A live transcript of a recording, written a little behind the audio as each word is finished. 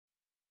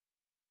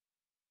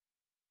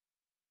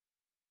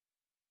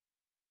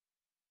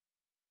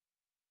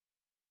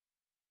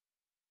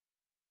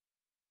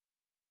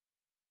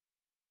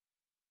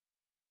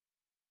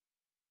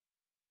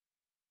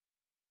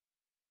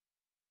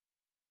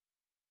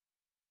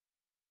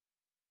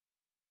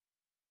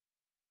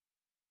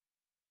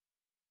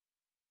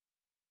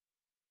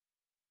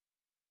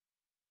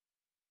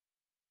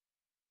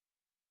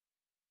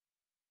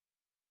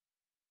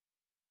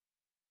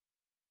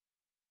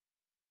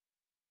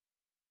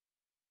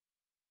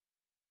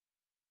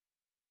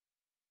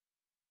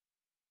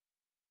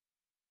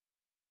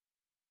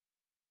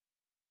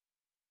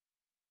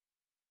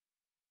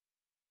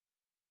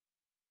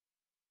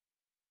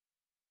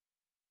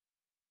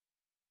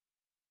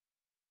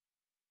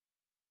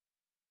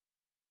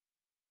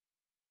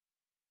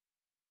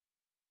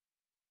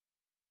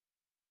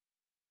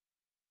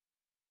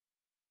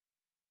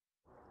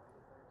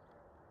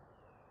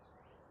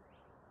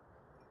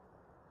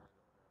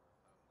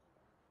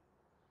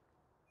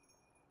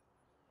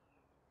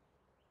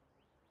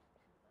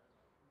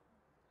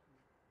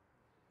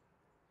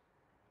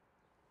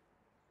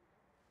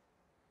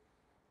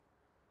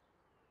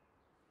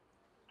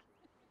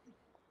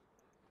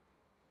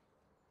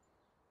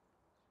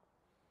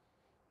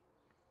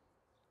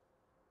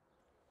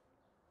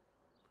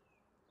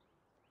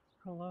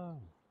hello.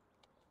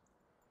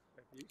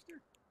 Happy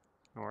Easter.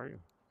 How are you?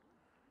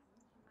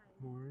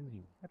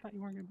 Morning. I thought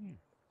you weren't going to be here.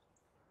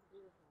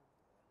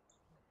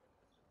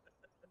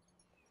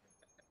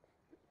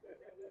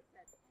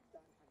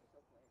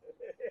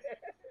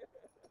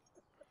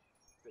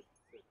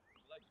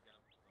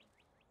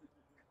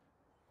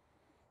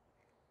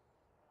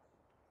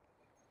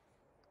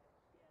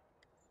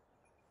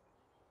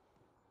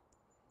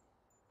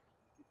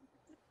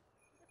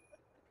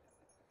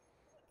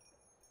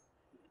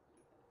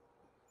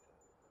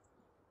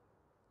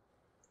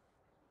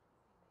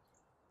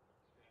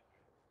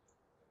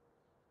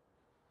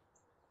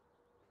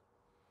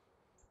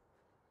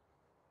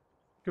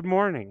 Good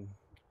morning.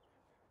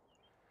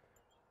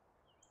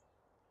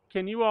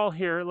 Can you all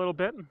hear a little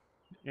bit?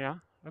 Yeah?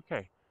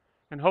 Okay.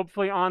 And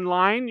hopefully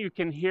online you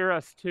can hear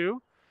us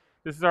too.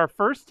 This is our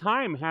first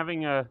time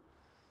having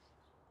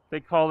they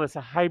call this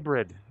a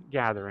hybrid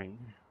gathering,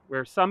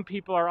 where some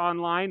people are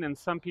online and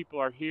some people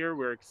are here.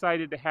 We're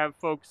excited to have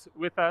folks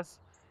with us.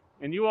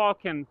 And you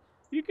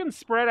can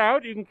spread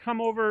out. You can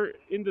come over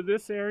into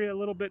this area a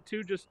little bit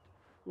too. Just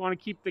want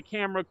to keep the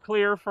camera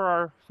clear for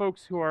our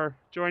folks who are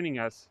joining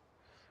us.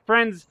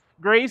 Friends,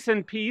 grace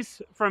and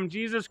peace from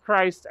Jesus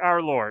Christ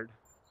our Lord.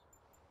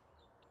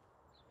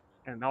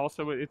 And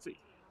also,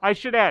 I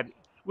should add,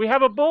 we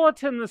have a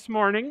bulletin this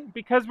morning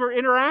because we're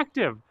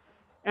interactive.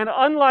 And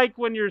unlike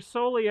when you're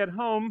solely at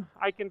home,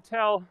 I can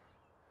tell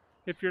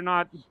if you're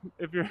not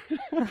if you're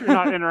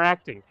not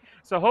interacting.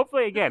 So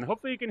hopefully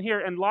you can hear.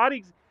 And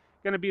Lottie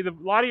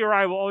or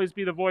I will always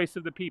be the voice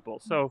of the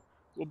people. So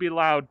we'll be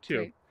loud too.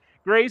 Great.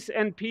 Grace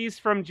and peace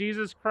from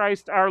Jesus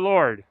Christ our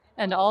Lord.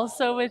 And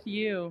also with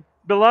you.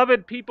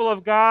 Beloved people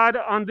of God,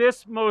 on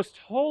this most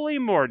holy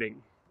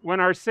morning, when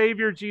our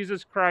Savior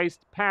Jesus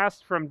Christ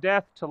passed from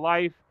death to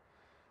life,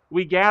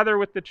 we gather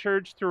with the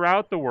church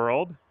throughout the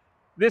world.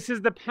 This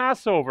is the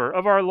Passover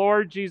of our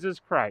Lord Jesus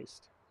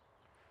Christ.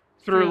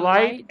 Through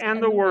light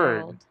and the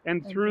Word,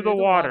 and through the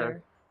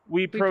water,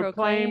 we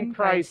proclaim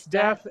Christ's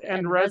death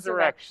and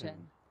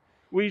resurrection.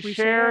 We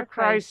share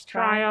Christ's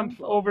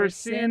triumph over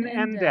sin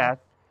and death,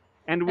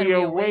 and we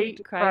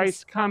await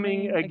Christ's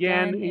coming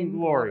again in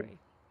glory.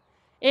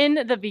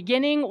 In the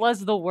beginning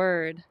was the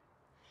Word,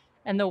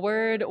 and the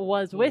Word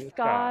was with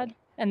God,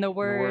 and the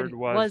Word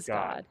was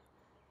God.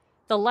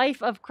 The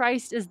life of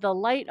Christ is the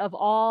light of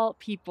all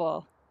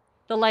people.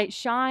 The light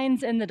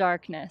shines in the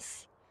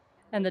darkness,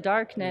 and the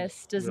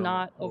darkness does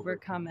not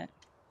overcome it.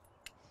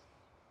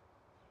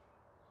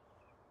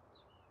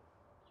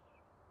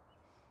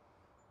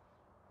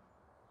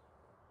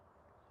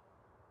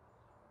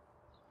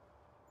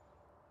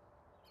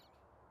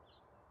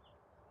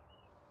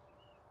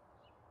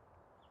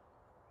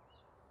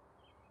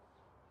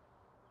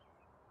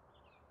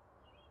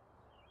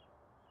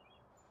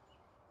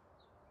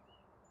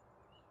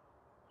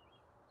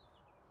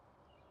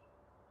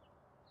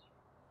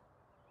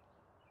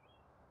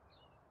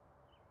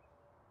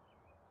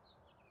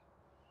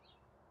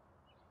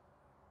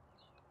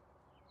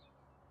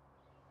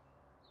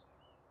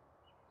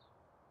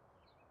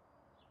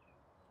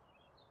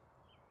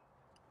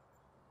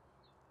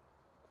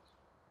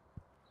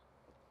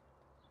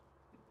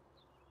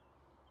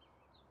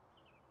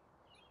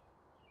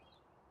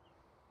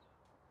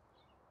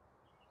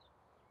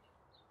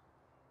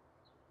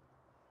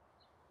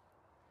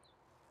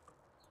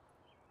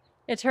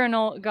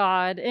 Eternal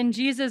God, in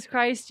Jesus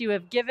Christ you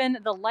have given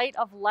the light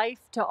of life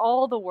to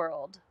all the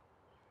world.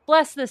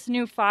 Bless this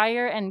new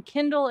fire and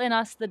kindle in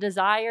us the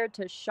desire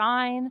to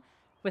shine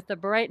with the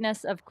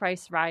brightness of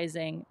Christ's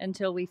rising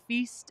until we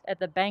feast at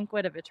the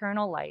banquet of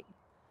eternal light.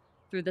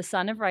 Through the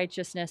Son of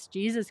Righteousness,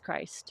 Jesus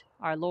Christ,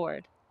 our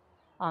Lord.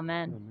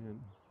 Amen.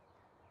 Amen.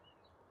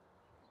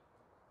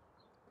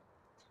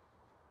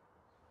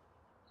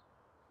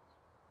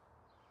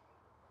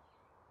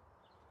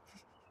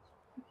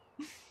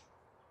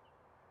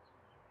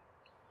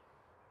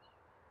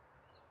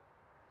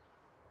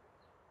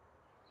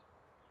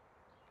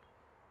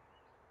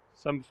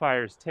 Some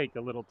fires take a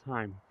little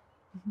time.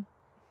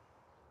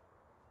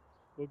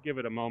 We'll give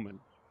it a moment.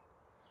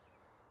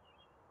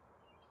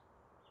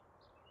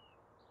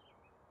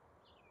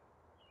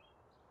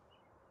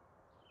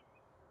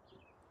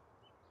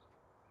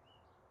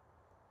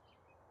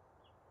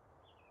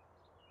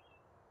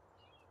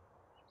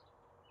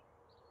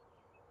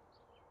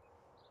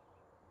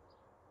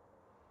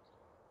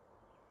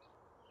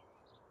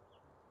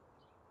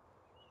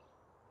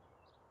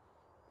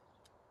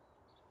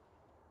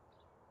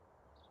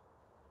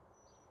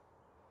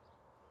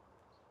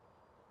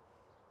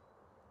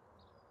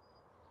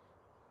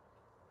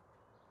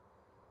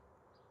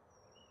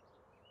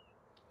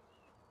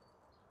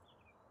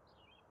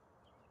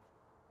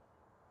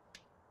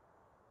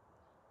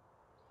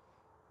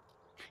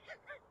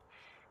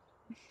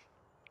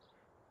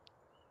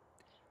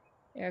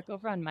 Eric,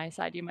 over on my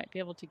side, you might be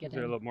able to get Is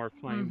there in. a little more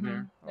flame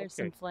there? There's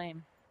Okay. some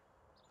flame.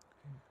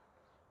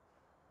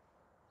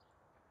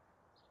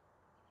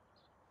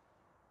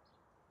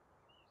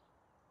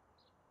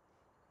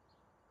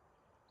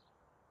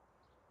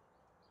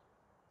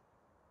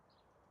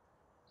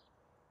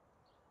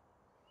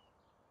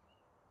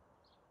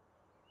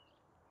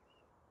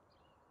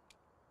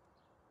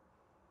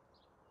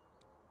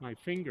 My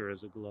finger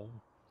is aglow.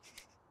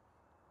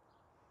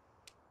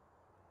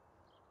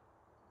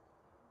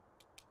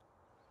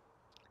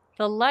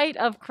 The light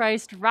of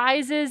Christ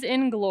rises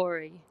in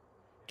glory,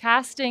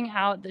 casting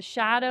out the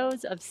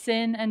shadows of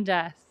sin and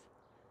death.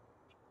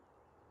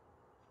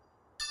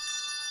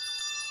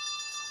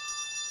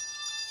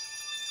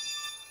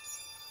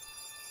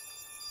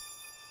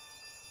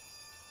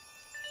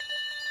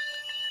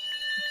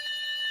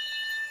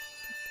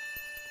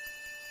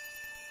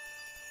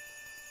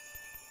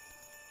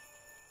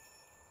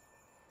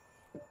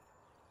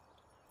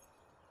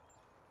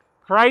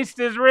 Christ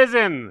is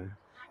risen.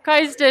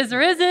 Christ is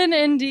risen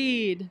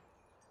indeed.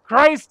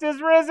 Christ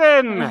is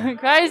risen.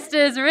 Christ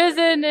is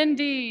risen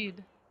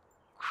indeed.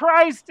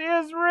 Christ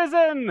is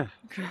risen.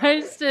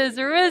 Christ is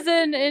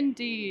risen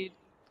indeed.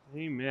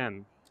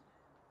 Amen.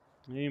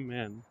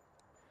 Amen.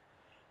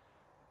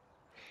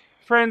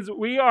 Friends,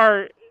 we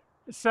are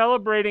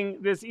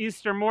celebrating this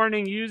Easter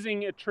morning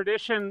using a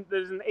tradition that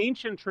is an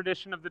ancient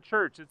tradition of the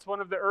church. It's one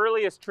of the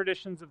earliest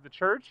traditions of the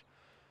church.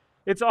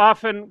 It's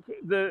often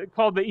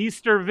called the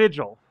Easter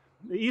Vigil.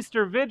 The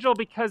Easter Vigil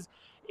because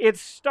it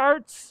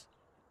starts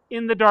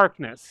in the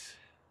darkness.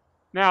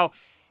 Now,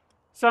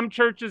 some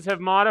churches have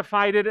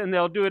modified it and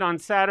they'll do it on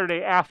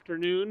Saturday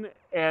afternoon,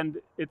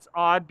 and it's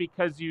odd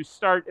because you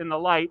start in the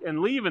light and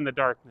leave in the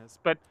darkness.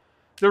 But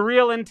the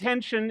real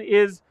intention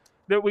is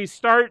that we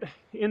start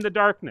in the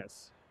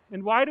darkness.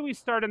 And why do we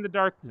start in the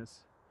darkness?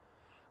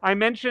 I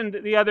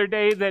mentioned the other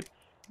day that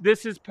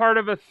this is part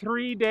of the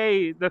 3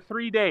 days, the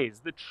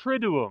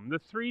Triduum, the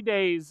 3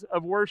 days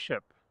of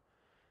worship.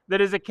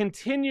 That is a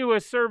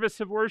continuous service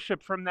of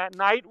worship from that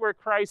night where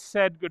Christ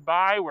said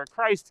goodbye, where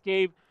Christ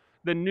gave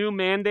the new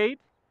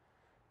mandate,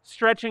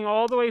 stretching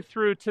all the way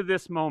through to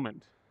this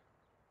moment.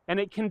 And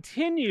it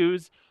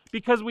continues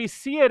because we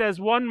see it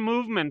as one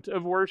movement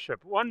of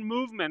worship, one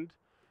movement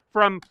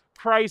from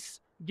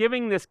Christ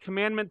giving this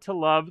commandment to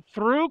love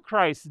through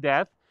Christ's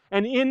death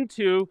and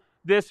into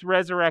this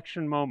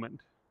resurrection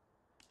moment.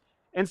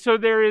 And so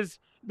there is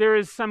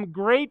some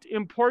great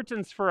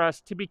importance for us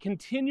to be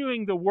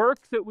continuing the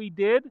work that we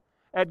did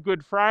at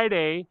Good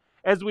Friday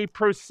as we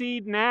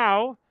proceed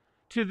now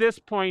to this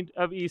point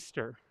of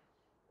Easter.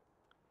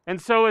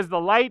 And so as the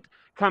light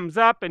comes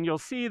up, and you'll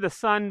see the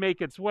sun make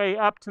its way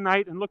up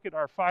tonight, and look at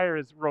our fire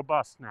is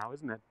robust now,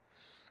 isn't it?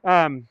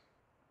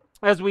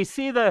 As we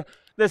see the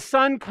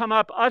sun come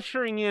up,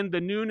 ushering in the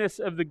newness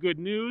of the good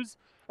news,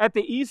 at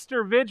the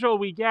Easter Vigil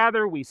we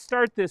gather, we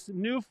start this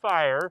new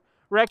fire,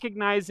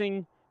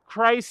 recognizing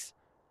Christ's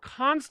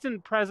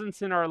constant presence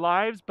in our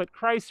lives, but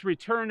Christ's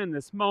return in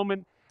this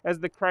moment as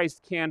the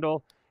Christ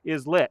candle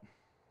is lit.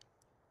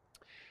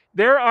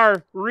 There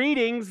are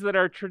readings that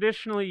are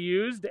traditionally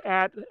used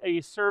at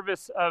a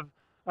service of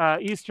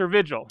Easter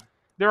Vigil.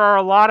 There are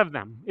a lot of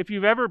them. If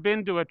you've ever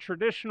been to a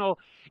traditional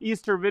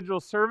Easter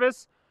Vigil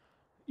service,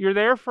 you're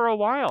there for a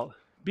while,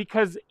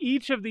 because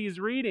each of these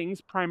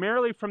readings,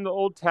 primarily from the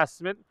Old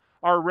Testament,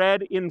 are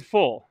read in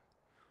full.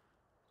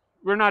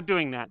 We're not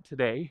doing that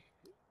today.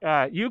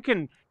 You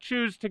can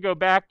choose to go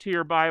back to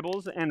your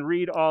Bibles and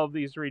read all of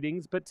these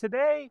readings, but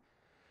today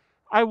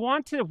I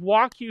want to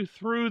walk you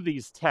through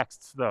these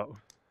texts, though,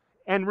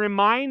 and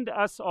remind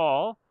us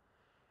all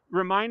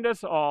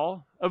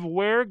of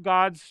where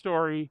God's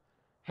story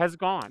has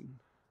gone,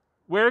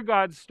 where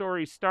God's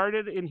story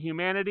started in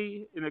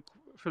humanity,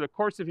 for the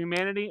course of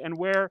humanity, and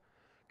where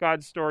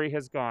God's story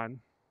has gone.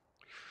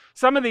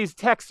 Some of these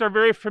texts are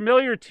very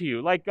familiar to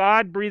you, like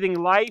God breathing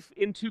life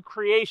into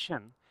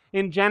creation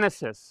in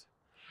Genesis.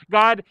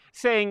 God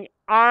saying,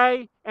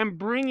 I am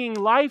bringing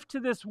life to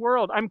this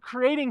world. I'm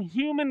creating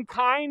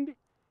humankind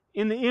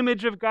in the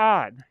image of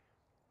God.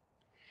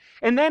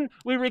 And then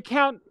we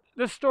recount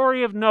the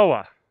story of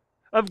Noah,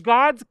 of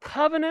God's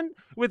covenant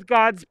with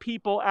God's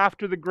people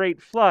after the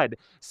great flood,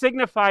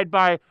 signified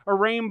by a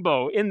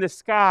rainbow in the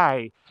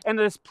sky, and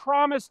this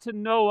promise to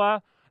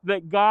Noah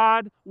that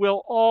God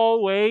will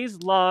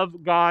always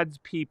love God's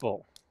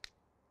people.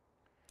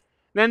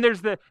 Then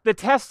there's the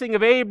testing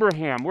of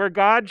Abraham, where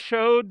God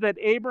showed that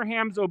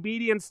Abraham's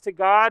obedience to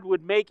God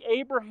would make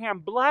Abraham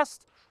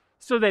blessed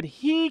so that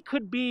he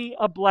could be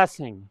a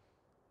blessing.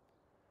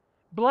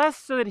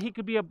 Blessed so that he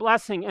could be a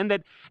blessing, and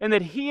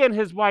that he and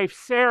his wife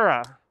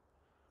Sarah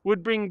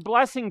would bring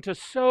blessing to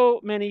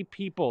so many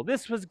people.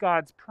 This was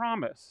God's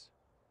promise.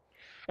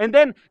 And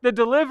then the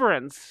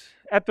deliverance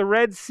at the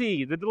Red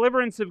Sea, the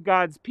deliverance of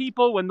God's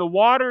people when the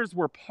waters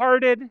were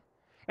parted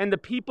and the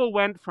people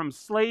went from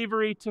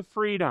slavery to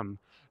freedom.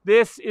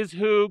 This is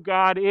who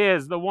God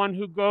is, the one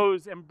who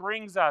goes and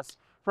brings us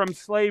from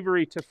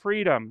slavery to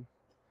freedom.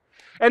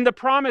 And the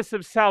promise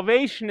of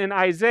salvation in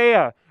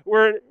Isaiah,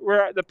 where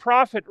the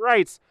prophet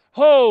writes,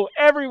 Ho,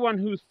 everyone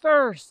who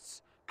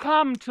thirsts,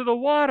 come to the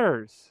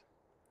waters.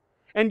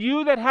 And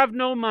you that have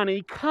no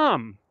money,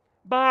 come,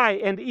 buy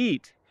and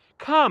eat.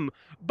 Come,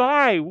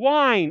 buy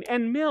wine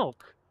and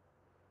milk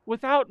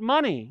without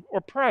money or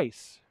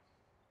price.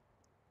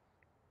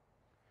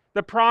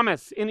 The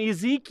promise in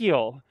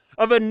Ezekiel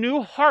of a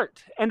new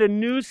heart and a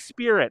new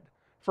spirit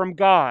from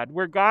God,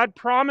 where God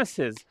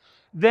promises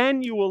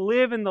Then you will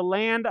live in the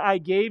land I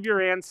gave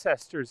your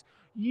ancestors.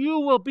 You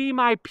will be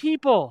my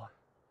people,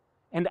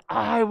 and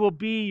I will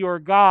be your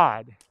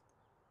God.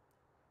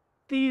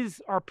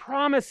 These are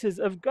promises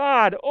of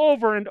God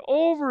over and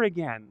over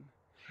again.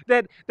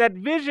 That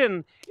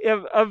vision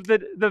of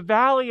the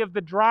valley of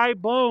the dry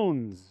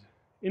bones,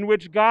 in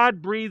which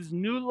God breathes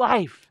new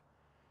life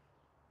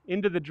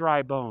into the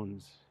dry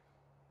bones.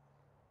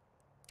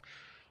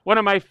 One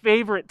of my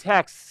favorite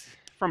texts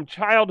from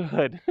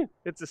childhood,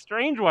 it's a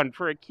strange one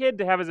for a kid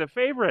to have as a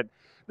favorite,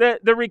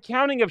 the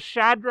recounting of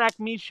Shadrach,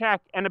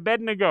 Meshach, and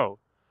Abednego.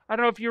 I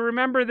don't know if you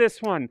remember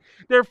this one.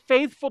 They're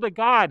faithful to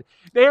God.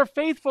 They are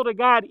faithful to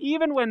God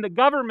even when the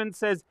government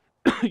says,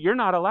 you're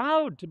not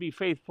allowed to be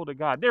faithful to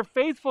God. They're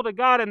faithful to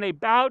God, and they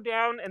bow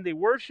down and they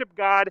worship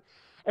God.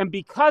 And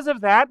because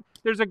of that,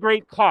 there's a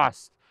great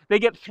cost. They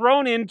get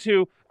thrown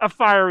into a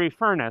fiery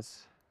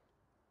furnace.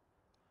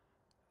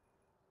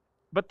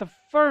 But the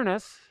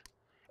furnace,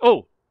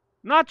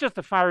 not just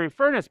a fiery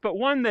furnace, but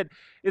one that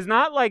is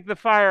not like the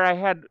fire I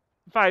had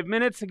 5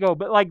 minutes ago,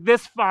 but like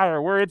this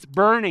fire where it's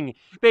burning.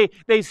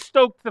 They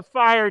stoked the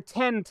fire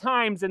 10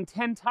 times and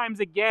 10 times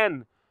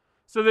again,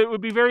 so that it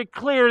would be very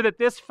clear that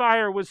this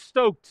fire was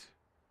stoked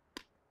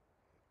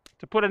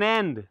to put an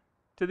end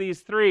to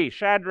these three,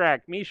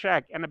 Shadrach,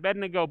 Meshach, and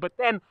Abednego. But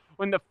then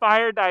when the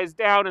fire dies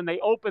down and they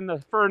open the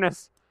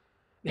furnace,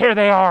 there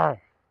they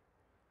are,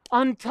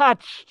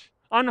 untouched,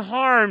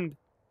 unharmed.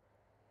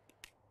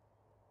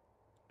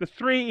 The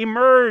three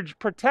emerge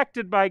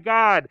protected by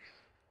God.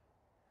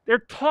 They're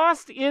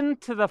tossed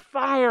into the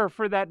fire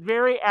for that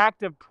very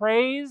act of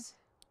praise.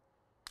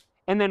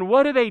 And then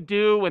what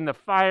do when the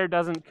fire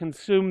doesn't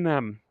consume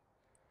them?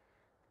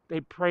 They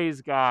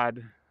praise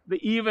God,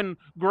 the even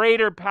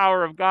greater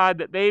power of God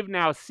that they've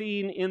now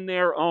seen in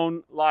their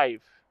own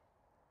life.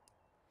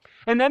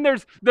 And then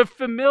there's the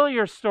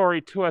familiar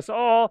story to us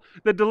all,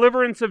 the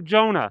deliverance of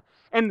Jonah.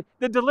 And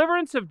the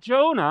deliverance of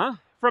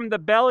Jonah from the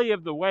belly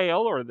of the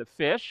whale or the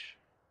fish,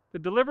 the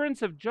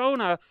deliverance of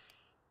Jonah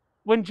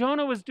when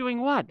Jonah was doing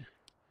what?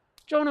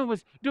 Jonah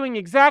was doing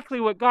exactly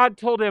what God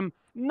told him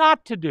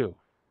not to do.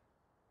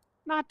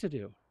 Not to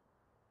do.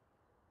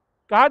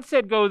 God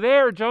said, go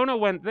there. Jonah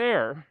went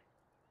there.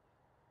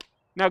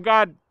 Now,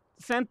 God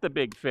sent the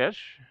big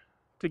fish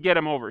to get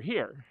him over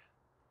here.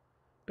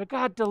 But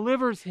God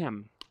delivers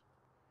him.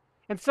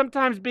 And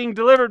sometimes being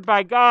delivered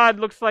by God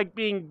looks like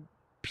being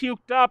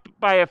puked up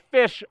by a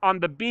fish on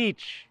the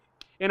beach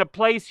in a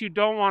place you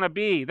don't want to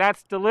be.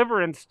 That's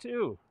deliverance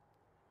too.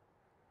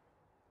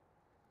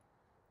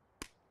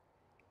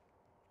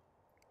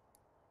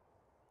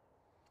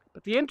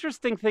 But the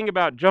interesting thing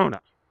about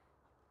Jonah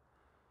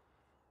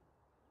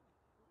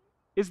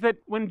is that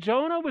when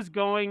Jonah was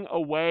going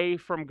away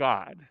from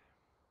God,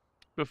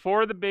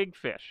 before the big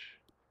fish,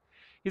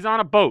 he's on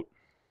a boat.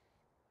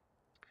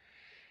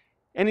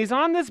 And he's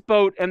on this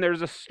boat, and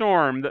there's a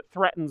storm that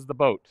threatens the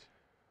boat.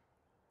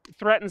 It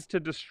threatens to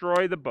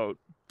destroy the boat.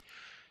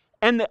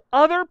 And the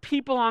other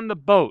people on the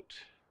boat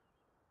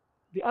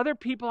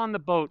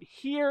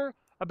hear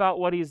about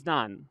what he's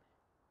done,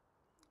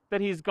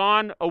 that he's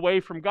gone away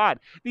from God.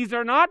 These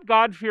are not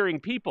God-fearing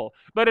people,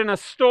 but in a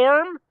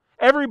storm,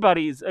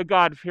 everybody's a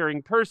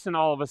God-fearing person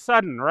all of a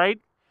sudden, right?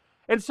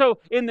 And so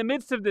in the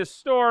midst of this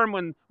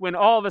storm, when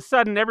all of a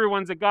sudden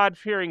everyone's a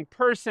God-fearing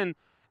person,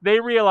 they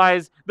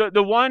realize that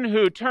the one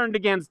who turned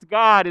against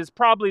God is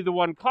probably the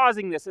one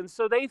causing this. And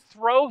so they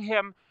throw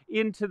him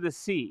into the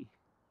sea.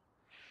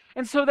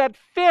 And so that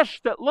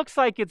fish that looks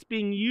like it's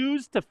being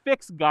used to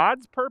fix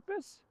God's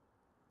purpose,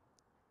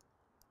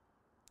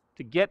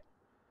 to get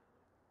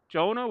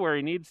Jonah where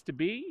he needs to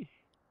be,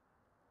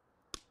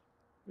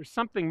 there's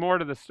something more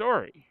to the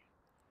story.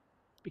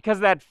 Because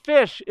that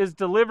fish is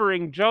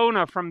delivering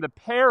Jonah from the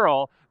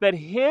peril that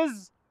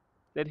his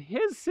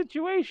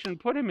situation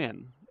put him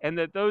in, and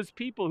that those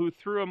people who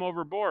threw him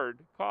overboard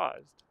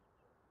caused.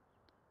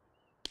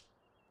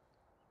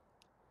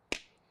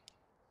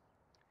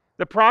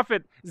 The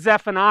prophet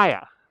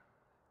Zephaniah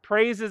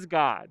praises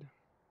God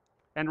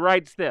and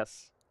writes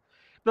this: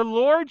 "The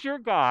Lord your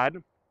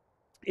God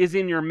is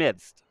in your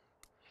midst,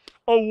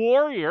 a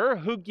warrior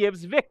who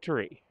gives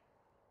victory.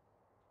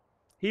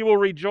 He will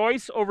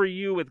rejoice over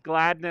you with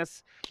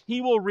gladness.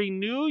 He will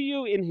renew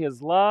you in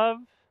his love.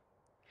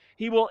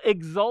 He will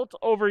exult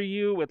over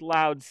you with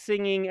loud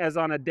singing as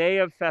on a day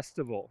of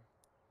festival.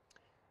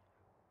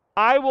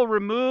 I will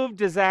remove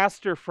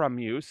disaster from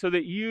you so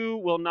that you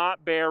will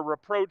not bear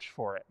reproach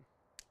for it.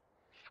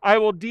 I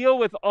will deal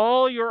with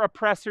all your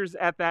oppressors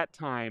at that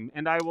time,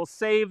 and I will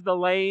save the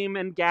lame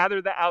and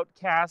gather the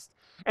outcast,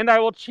 and I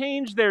will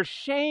change their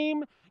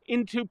shame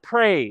into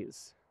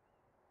praise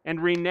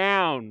and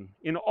renown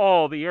in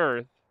all the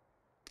earth.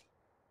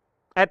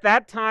 At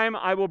that time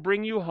I will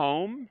bring you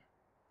home,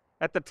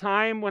 at the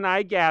time when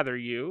I gather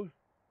you,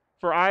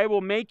 for I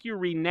will make you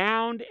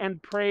renowned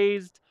and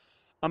praised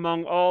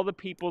among all the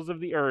peoples of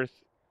the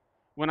earth,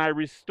 when I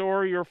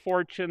restore your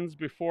fortunes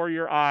before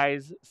your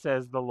eyes,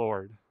 says the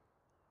Lord."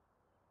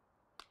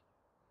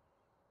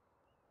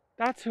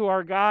 That's who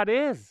our God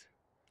is.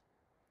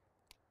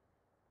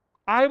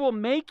 I will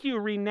make you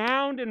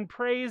renowned and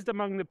praised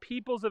among the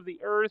peoples of the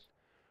earth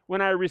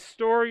when I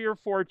restore your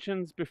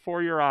fortunes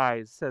before your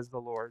eyes, says the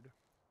Lord.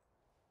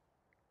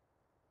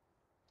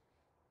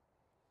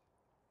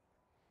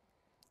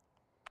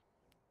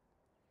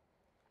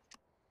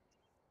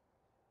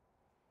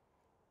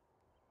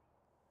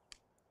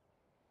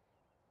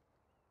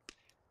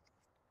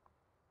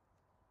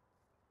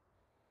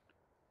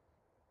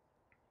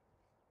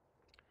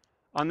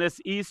 On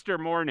this Easter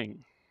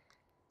morning,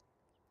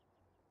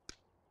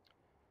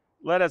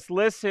 let us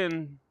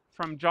listen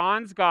from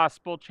John's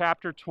Gospel,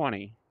 chapter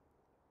 20.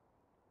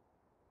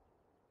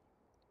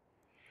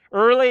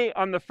 Early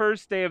on the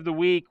first day of the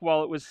week,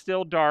 while it was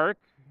still dark,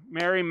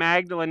 Mary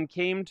Magdalene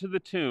came to the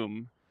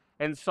tomb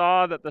and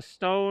saw that the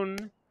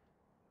stone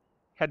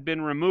had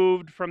been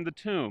removed from the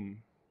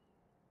tomb.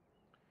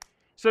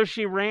 So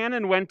she ran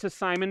and went to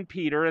Simon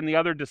Peter and the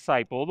other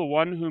disciple, the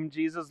one whom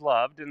Jesus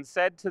loved, and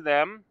said to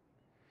them,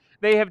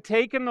 "They have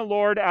taken the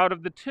Lord out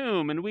of the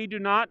tomb, and we do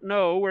not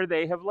know where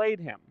they have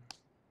laid him."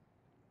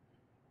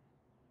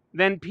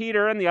 Then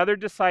Peter and the other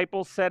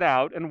disciple set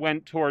out and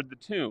went toward the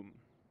tomb.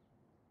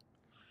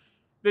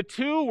 The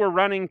two were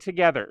running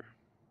together,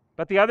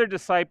 but the other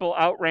disciple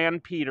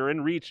outran Peter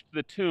and reached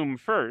the tomb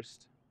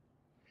first.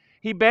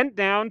 He bent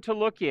down to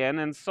look in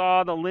and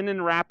saw the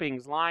linen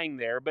wrappings lying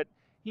there, but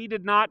he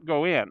did not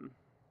go in.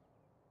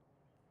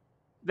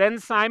 Then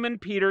Simon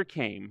Peter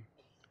came,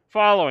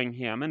 following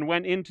him, and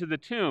went into the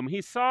tomb.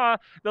 He saw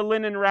the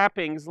linen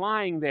wrappings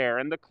lying there,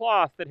 and the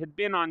cloth that had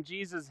been on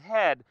Jesus'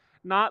 head,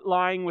 not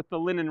lying with the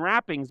linen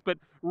wrappings, but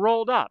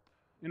rolled up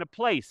in a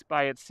place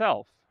by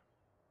itself.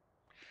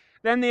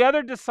 Then the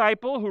other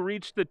disciple who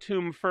reached the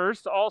tomb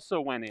first also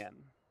went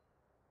in,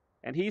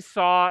 and he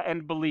saw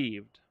and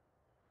believed.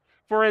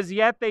 For as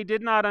yet they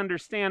did not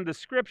understand the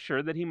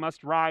scripture that he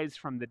must rise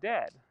from the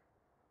dead.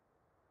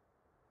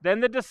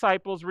 Then the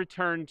disciples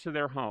returned to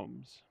their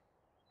homes.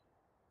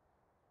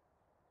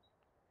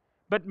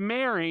 But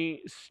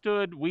Mary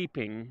stood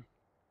weeping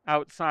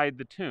outside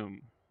the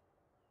tomb.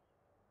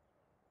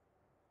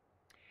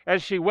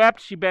 As she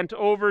wept, she bent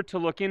over to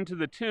look into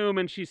the tomb,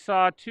 and she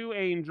saw two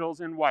angels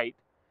in white,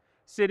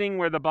 sitting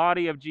where the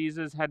body of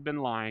Jesus had been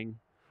lying,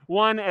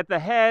 one at the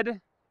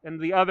head and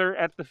the other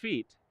at the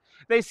feet.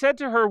 They said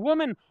to her,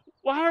 "Woman,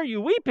 why are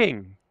you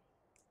weeping?"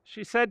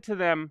 She said to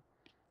them,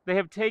 "They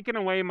have taken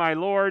away my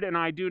Lord, and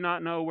I do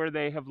not know where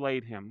they have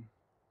laid him."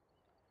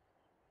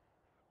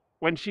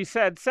 When she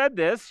said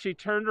this, she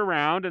turned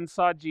around and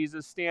saw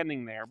Jesus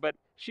standing there, but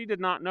she did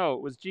not know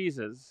it was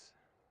Jesus.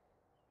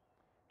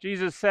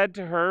 Jesus said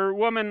to her,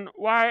 "Woman,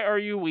 why are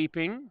you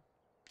weeping?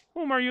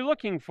 Whom are you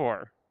looking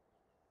for?"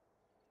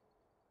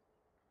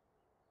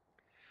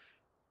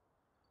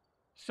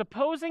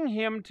 Supposing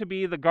him to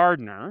be the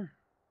gardener,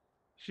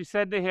 she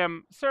said to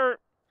him, "Sir,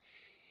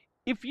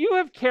 if you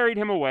have carried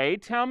him away,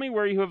 tell me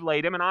where you have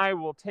laid him, and I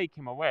will take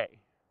him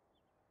away."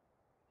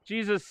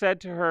 Jesus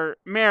said to her,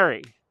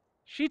 "Mary."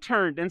 She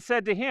turned and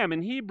said to him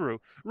in Hebrew,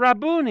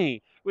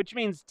 "Rabboni," which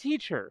means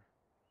teacher.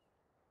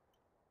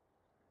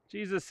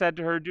 Jesus said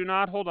to her, "Do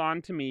not hold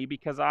on to me,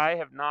 because I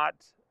have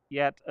not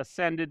yet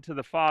ascended to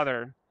the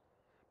Father.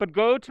 But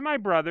go to my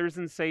brothers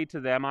and say to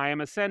them, I am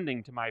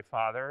ascending to my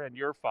Father and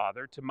your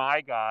Father, to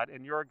my God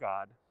and your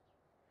God."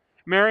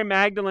 Mary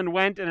Magdalene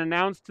went and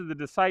announced to the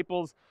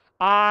disciples,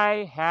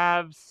 "I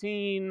have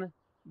seen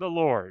the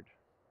Lord."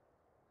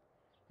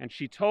 And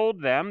she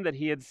told them that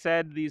he had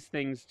said these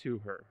things to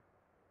her.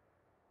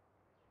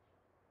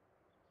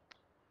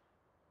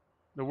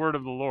 The word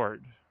of the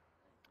Lord.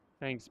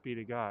 Thanks be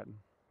to God.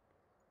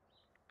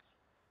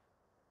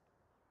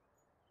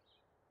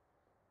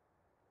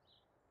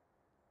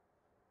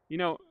 You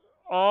know,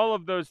 all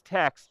of those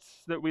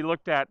texts that we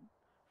looked at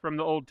from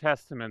the Old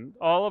Testament,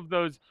 all of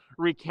those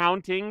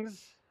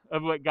recountings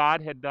of what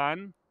God had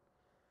done,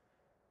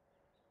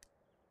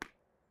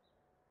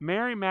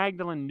 Mary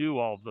Magdalene knew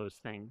all of those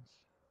things.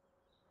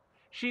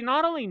 She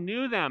not only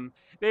knew them,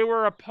 they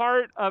were a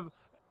part of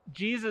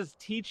Jesus'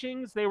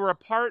 teachings, they were a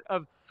part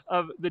of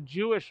the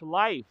Jewish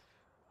life,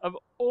 of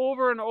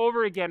over and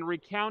over again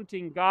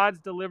recounting God's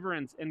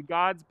deliverance and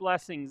God's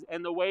blessings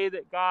and the way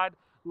that God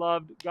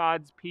loved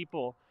God's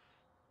people.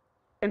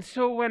 And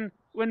so when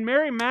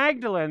Mary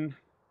Magdalene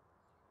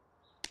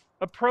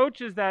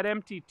approaches that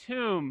empty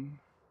tomb,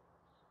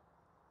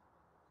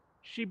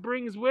 she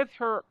brings with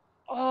her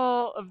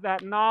all of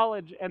that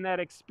knowledge and that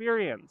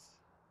experience.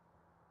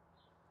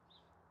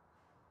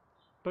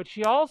 But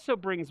she also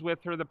brings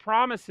with her the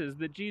promises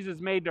that Jesus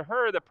made to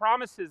her, the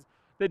promises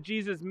that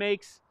Jesus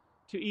makes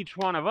to each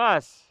one of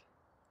us,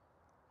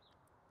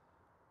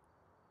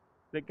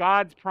 that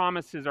God's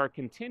promises are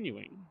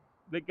continuing,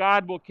 that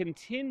God will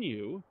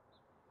continue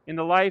in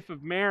the life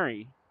of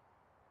Mary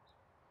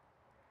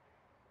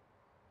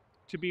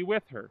to be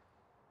with her,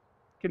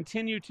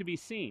 continue to be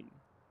seen.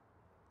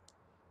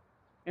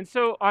 And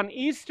so on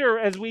Easter,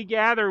 as we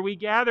gather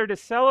to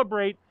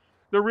celebrate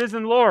the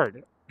risen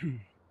Lord.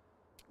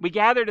 We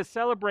gather to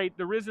celebrate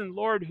the risen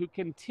Lord who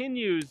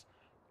continues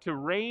to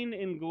reign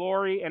in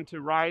glory and to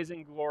rise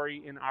in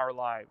glory in our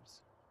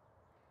lives.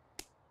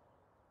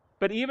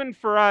 But even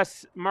for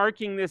us,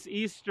 marking this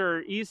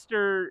Easter,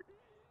 Easter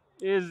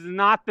is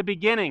not the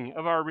beginning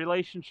of our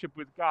relationship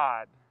with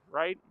God,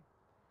 right?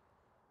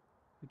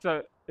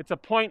 It's a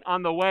point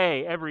on the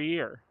way every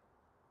year.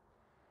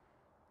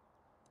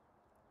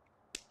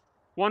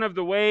 One of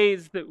the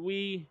ways that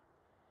we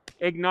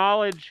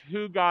acknowledge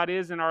who God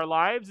is in our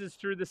lives is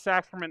through the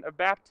sacrament of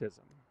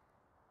baptism.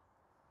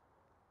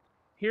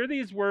 Hear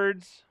these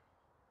words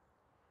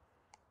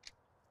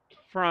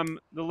from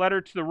the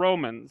letter to the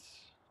Romans,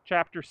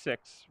 chapter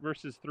 6,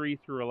 verses 3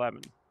 through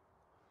 11.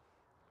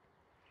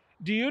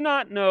 Do you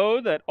not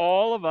know that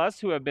all of us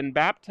who have been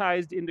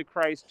baptized into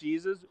Christ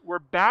Jesus were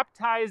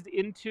baptized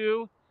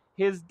into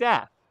his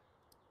death?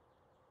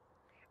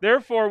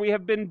 Therefore, we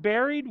have been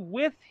buried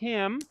with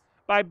him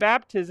by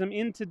baptism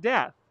into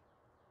death.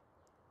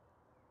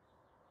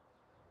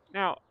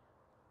 Now,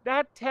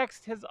 that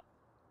text has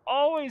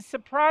always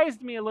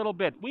surprised me a little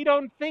bit. We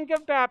don't think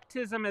of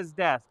baptism as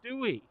death, do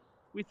we?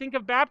 We think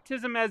of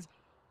baptism as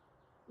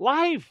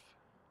life.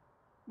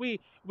 We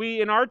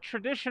in our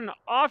tradition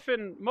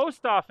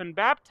most often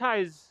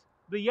baptize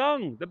the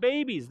young, the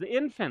babies, the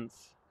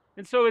infants.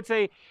 And so it's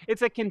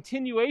a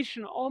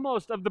continuation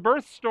almost of the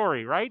birth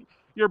story, right?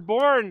 You're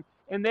born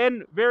and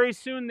then very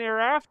soon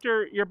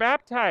thereafter you're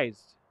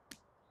baptized.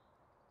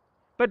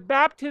 But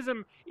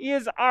baptism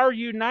is our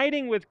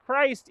uniting with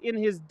Christ in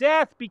his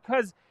death,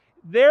 because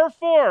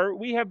therefore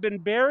we have been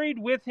buried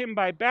with him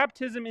by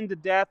baptism into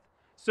death,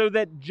 so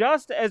that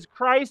just as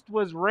Christ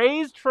was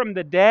raised from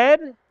the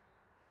dead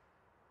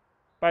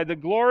by the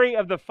glory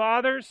of the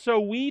Father, so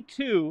we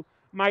too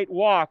might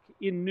walk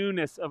in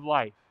newness of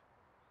life.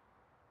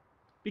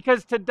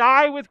 Because to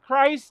die with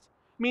Christ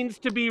means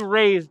to be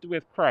raised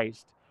with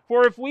Christ.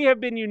 For if we have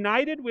been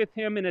united with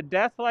him in a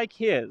death like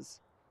his,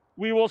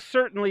 we will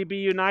certainly be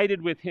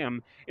united with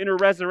him in a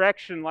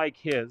resurrection like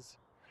his.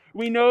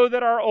 We know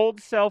that our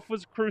old self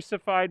was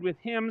crucified with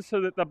him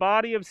so that the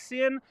body of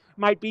sin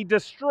might be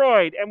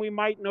destroyed and we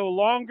might no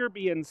longer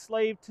be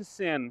enslaved to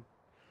sin.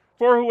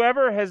 For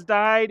whoever has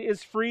died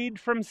is freed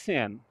from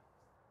sin.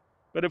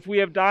 But if we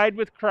have died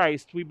with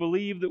Christ, we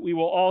believe that we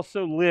will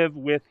also live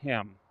with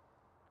him.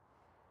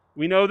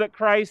 We know that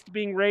Christ,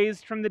 being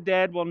raised from the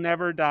dead, will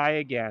never die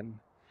again.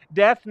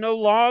 Death no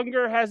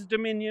longer has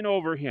dominion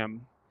over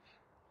him.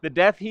 The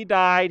death he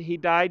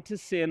died to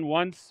sin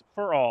once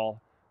for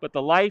all. But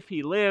the life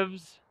he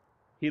lives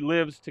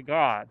to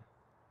God.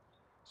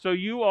 So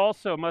you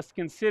also must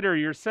consider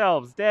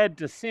yourselves dead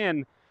to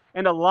sin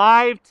and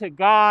alive to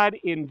God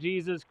in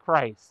Jesus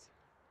Christ.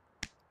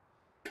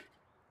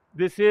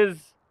 This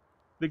is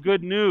the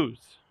good news.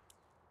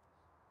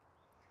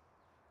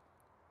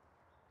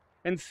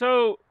 And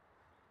so,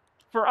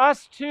 for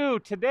us too,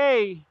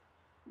 today,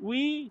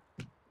 we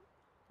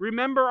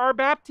remember our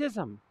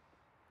baptism.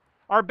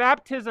 Our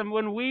baptism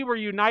when we were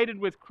united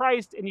with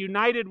Christ and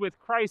united with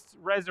Christ's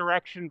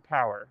resurrection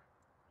power.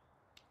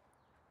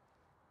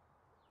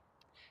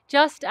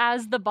 Just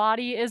as the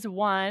body is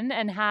one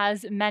and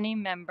has many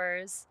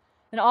members,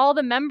 and all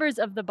the members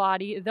of the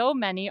body, though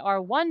many,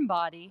 are one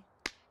body,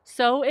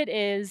 so it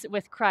is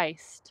with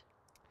Christ.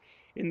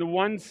 In the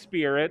one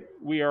Spirit,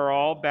 we are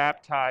all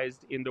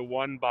baptized into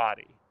one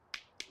body.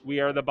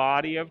 We are the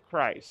body of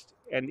Christ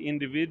and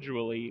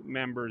individually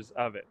members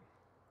of it.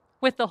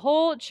 With the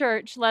whole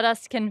church, let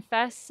us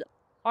confess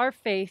our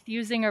faith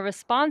using a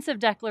responsive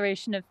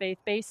declaration of faith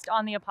based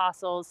on the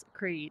Apostles'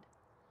 Creed.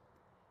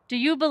 Do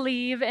you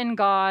believe in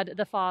God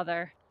the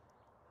Father?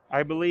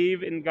 I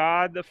believe in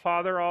God the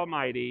Father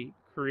Almighty,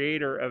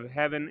 creator of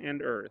heaven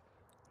and earth.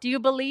 Do you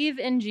believe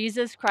in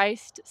Jesus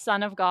Christ,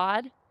 Son of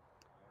God?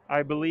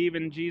 I believe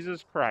in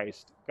Jesus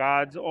Christ,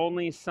 God's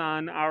only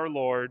Son, our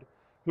Lord,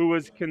 who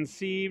was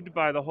conceived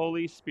by the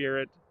Holy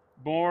Spirit,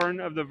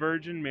 born of the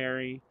Virgin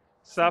Mary,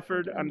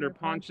 suffered under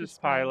Pontius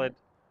Pilate,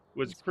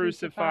 was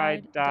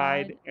crucified,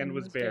 died, and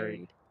was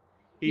buried.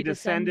 He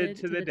descended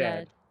to the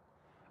dead.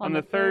 On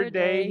the third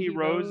day he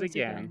rose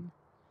again.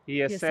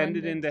 He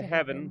ascended into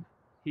heaven.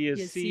 He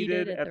is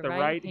seated at the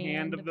right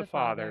hand of the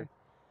Father,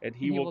 and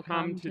he will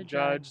come to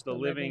judge the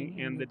living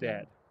and the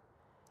dead.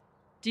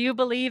 Do you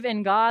believe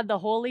in God the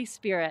Holy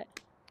Spirit?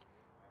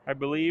 I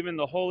believe in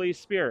the Holy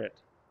Spirit,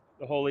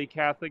 the Holy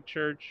Catholic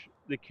Church,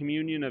 the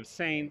communion of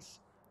saints,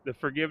 the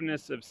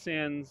forgiveness of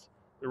sins,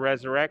 the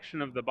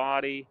resurrection of the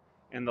body,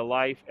 and the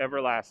life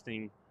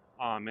everlasting.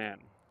 Amen.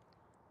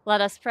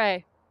 Let us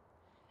pray.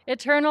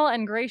 Eternal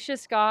and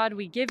gracious God,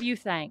 we give you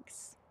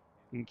thanks.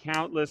 In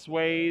countless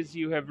ways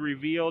you have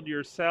revealed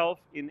yourself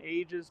in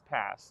ages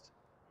past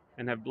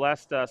and have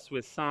blessed us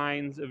with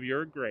signs of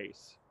your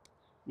grace.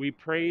 We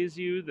praise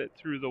you that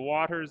through the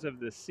waters of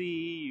the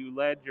sea you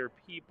led your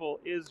people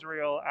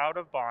Israel out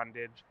of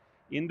bondage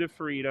into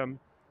freedom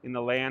in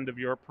the land of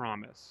your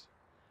promise.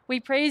 We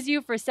praise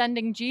you for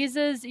sending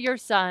Jesus, your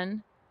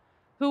Son,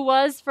 who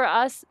for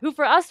us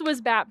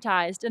was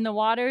baptized in the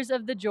waters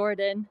of the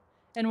Jordan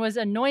and was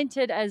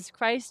anointed as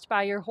Christ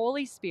by your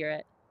Holy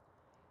Spirit.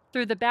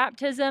 Through the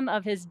baptism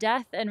of his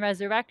death and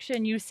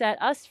resurrection, you set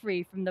us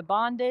free from the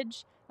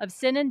bondage of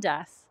sin and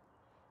death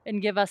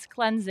and give us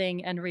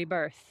cleansing and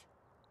rebirth.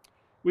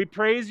 We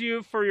praise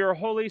you for your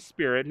Holy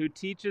Spirit who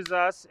teaches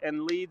us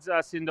and leads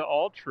us into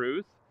all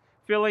truth,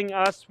 filling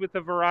us with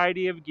a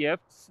variety of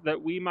gifts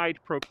that we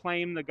might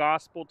proclaim the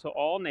gospel to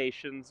all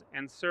nations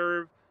and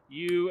serve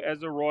you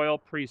as a royal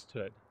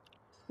priesthood.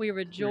 We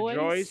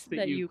rejoice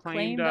that you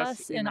claimed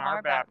us in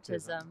our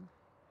baptism,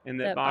 and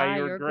that by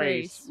your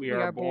grace we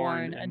are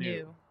born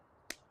anew.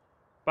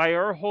 By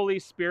your Holy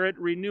Spirit,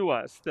 renew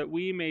us, that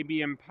we may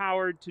be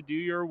empowered to do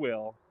your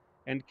will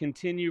and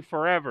continue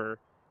forever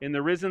in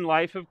the risen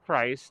life of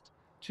Christ,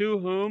 to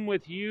whom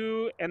with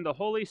you and the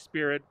Holy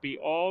Spirit be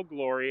all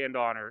glory and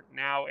honor,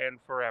 now and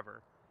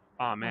forever.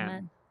 Amen.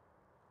 Amen.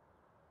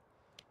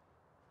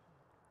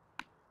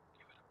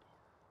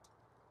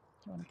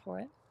 Do you want to pour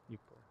it? You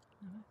pour.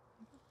 No.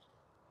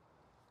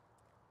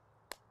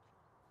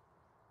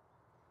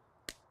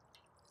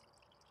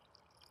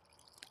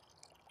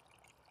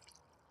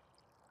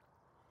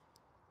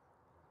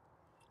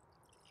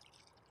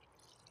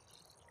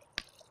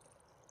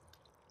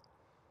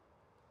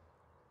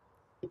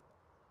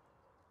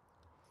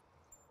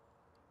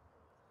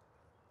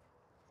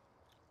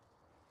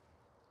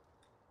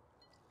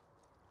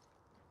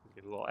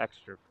 Get a little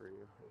extra for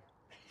you.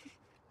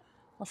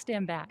 I'll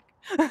stand back.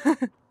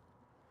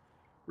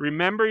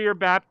 Remember your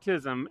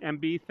baptism and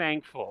be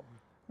thankful.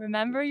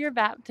 Remember your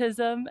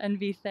baptism and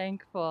be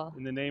thankful.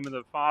 In the name of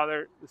the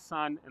Father, the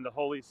Son, and the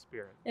Holy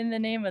Spirit. In the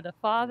name of the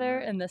Father,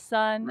 and the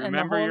Son, and the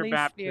Remember your Holy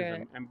baptism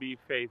Spirit. and be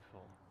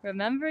faithful.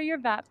 Remember your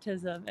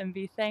baptism and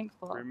be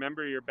thankful.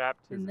 Remember your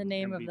baptism In the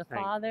name and of be the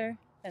thankful. Father,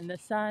 and the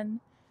Son,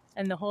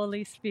 and the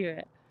Holy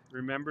Spirit.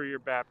 Remember your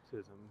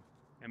baptism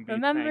and be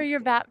Remember thankful. your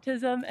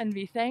baptism and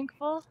be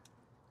thankful.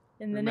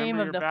 In the Remember name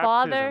of your the baptism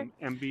Father,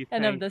 and be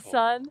and of the thankful.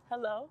 Son,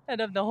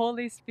 and of the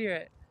Holy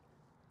Spirit.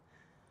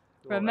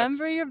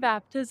 Remember your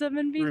baptism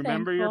and be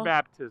Remember thankful. your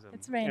baptism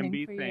It's and raining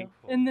be for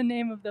thankful. you. In the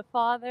name of the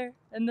Father,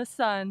 and the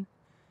Son,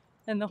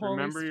 and the Holy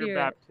Remember Spirit. your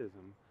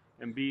baptism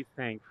and be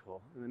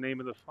thankful. In the name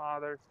of the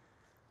Father,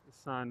 the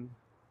Son,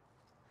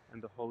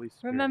 and the Holy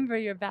Spirit. Remember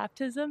your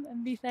baptism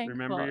and be thankful.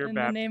 Remember your in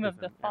the name of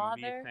the baptism and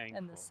be Father,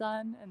 and the thankful.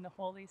 Son, and the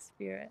Holy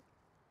Spirit.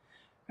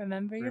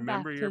 Remember your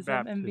Remember your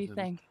baptism and be baptism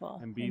thankful.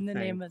 and be In the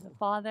name of the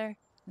thankful. Father,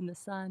 and the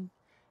Son,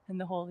 and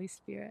the Holy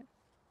Spirit.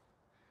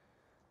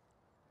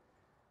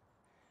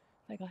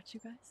 I got you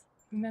guys.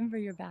 Remember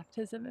your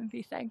baptism and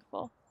be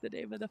thankful. In the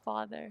name of the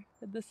Father,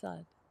 and the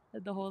Son,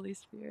 and the Holy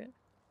Spirit.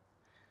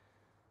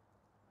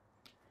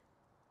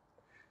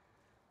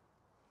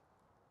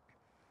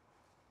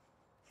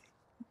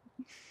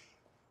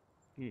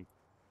 Hmm.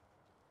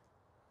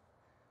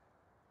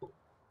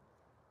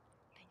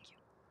 Thank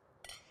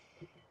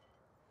you.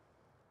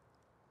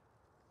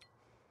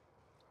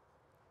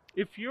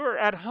 If you're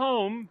at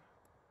home,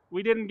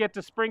 we didn't get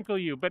to sprinkle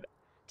you, but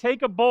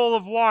take a bowl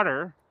of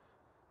water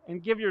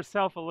and give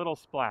yourself a little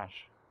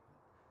splash.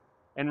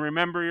 And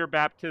remember your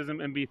baptism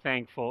and be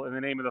thankful. In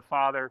the name of the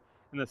Father,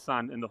 and the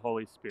Son, and the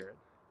Holy Spirit.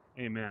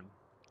 Amen.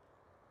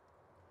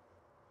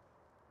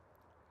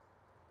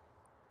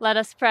 Let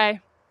us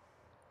pray.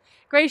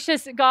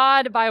 Gracious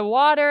God, by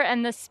water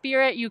and the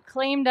Spirit, you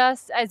claimed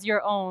us as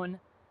your own,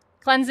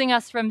 cleansing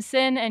us from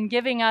sin and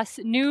giving us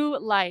new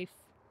life.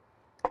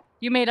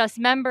 You made us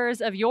members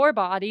of your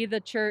body, the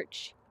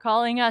church,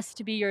 calling us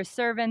to be your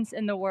servants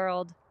in the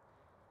world.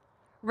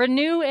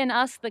 Renew in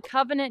us the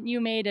covenant you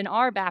made in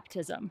our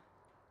baptism.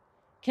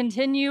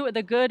 Continue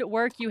the good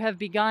work you have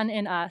begun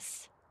in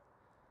us.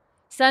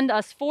 Send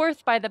us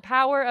forth by the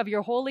power of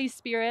your Holy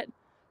Spirit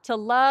to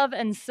love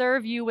and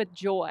serve you with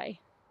joy,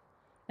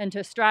 and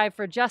to strive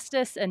for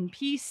justice and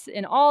peace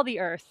in all the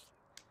earth.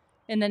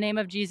 In the name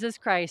of Jesus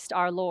Christ,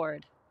 our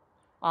Lord.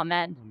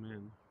 Amen.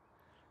 Amen.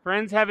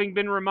 Friends, having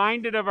been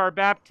reminded of our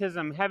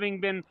baptism,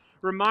 having been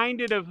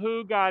reminded of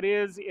who God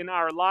is in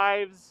our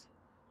lives,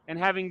 and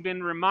having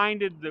been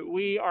reminded that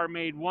we are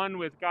made one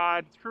with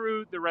God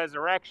through the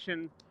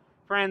resurrection,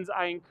 friends,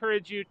 I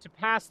encourage you to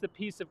pass the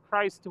peace of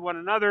Christ to one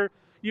another.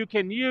 You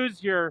can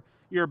use your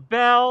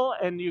bell,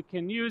 and you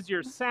can use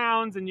your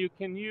sounds, and you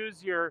can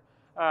use your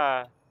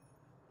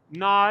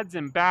nods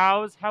and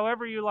bows,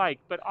 however you like,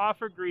 but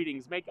offer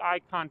greetings. Make eye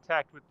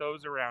contact with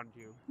those around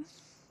you.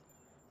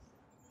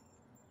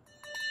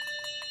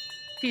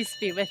 Peace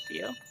be with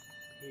you.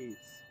 Peace.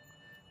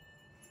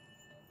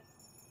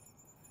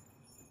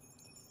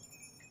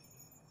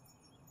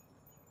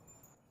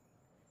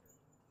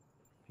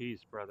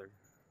 Peace, brother.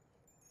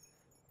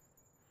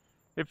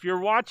 If you're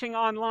watching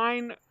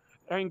online,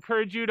 I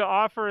encourage you to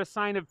offer a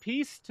sign of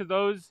peace to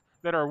those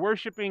that are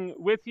worshiping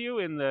with you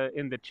in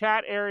the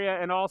chat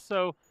area, and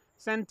also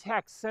send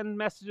texts, send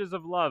messages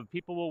of love.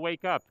 People will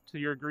wake up to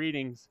your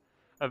greetings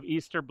of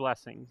Easter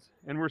blessings.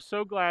 And we're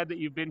so glad that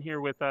you've been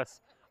here with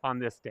us on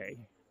this day.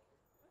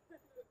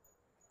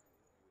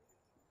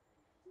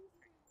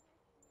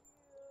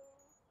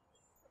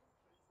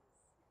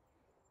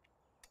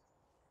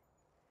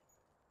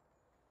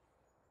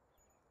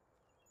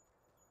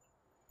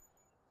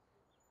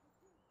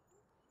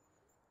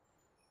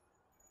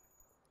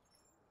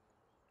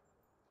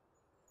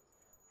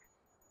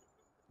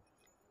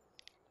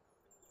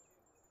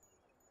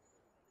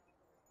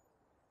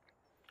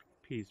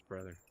 peace,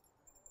 brother.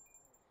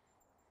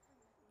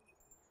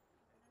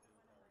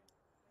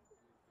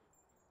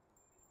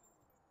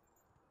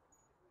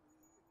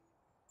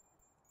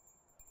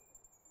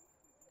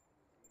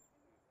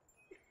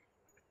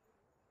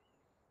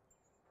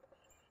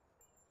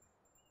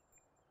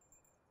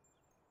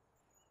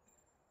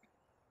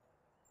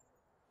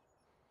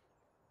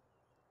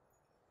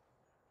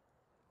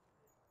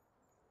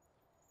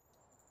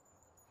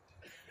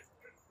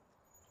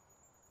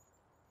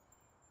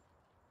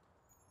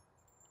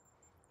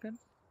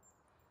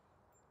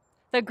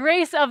 The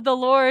grace of the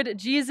Lord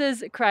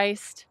Jesus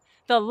Christ,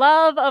 the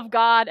love of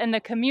God, and the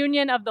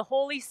communion of the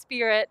Holy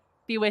Spirit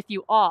be with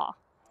you all.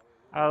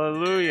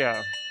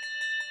 Hallelujah.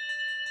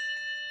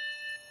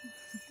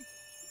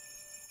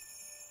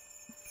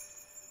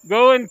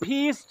 Go in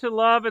peace to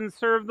love and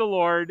serve the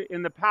Lord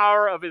in the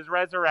power of his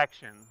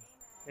resurrection.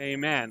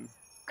 Amen.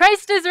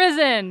 Christ is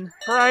risen.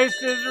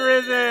 Christ is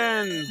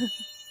risen.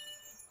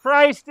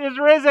 Christ is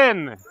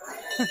risen.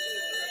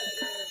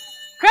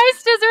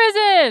 Christ is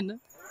risen.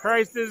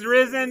 Christ is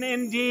risen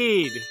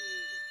indeed.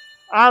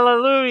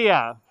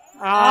 Hallelujah.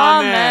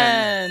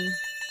 Amen. Amen.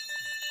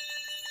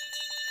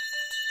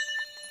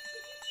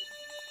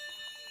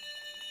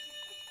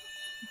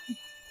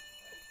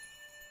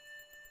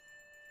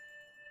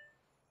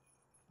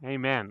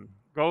 Amen.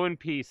 Go in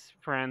peace,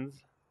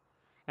 friends.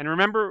 And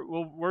remember,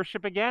 we'll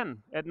worship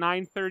again at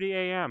 9:30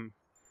 a.m.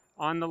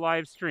 on the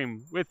live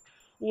stream with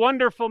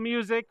wonderful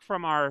music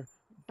from our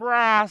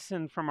brass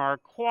and from our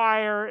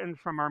choir and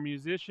from our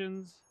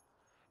musicians.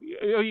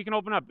 You can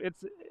open up.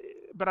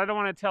 But I don't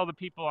want to tell the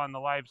people on the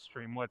live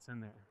stream what's in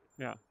there.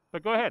 Yeah,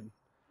 but go ahead.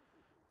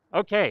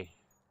 Okay.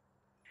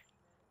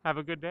 Have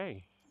a good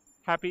day.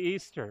 Happy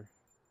Easter.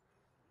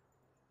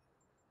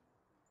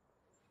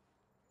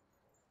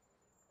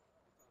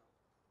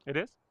 It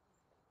is?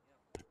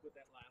 Put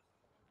that last.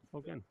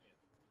 Oh, good.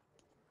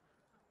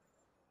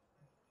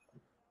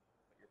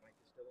 But your mic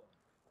is still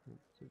on.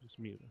 So just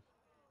mute it.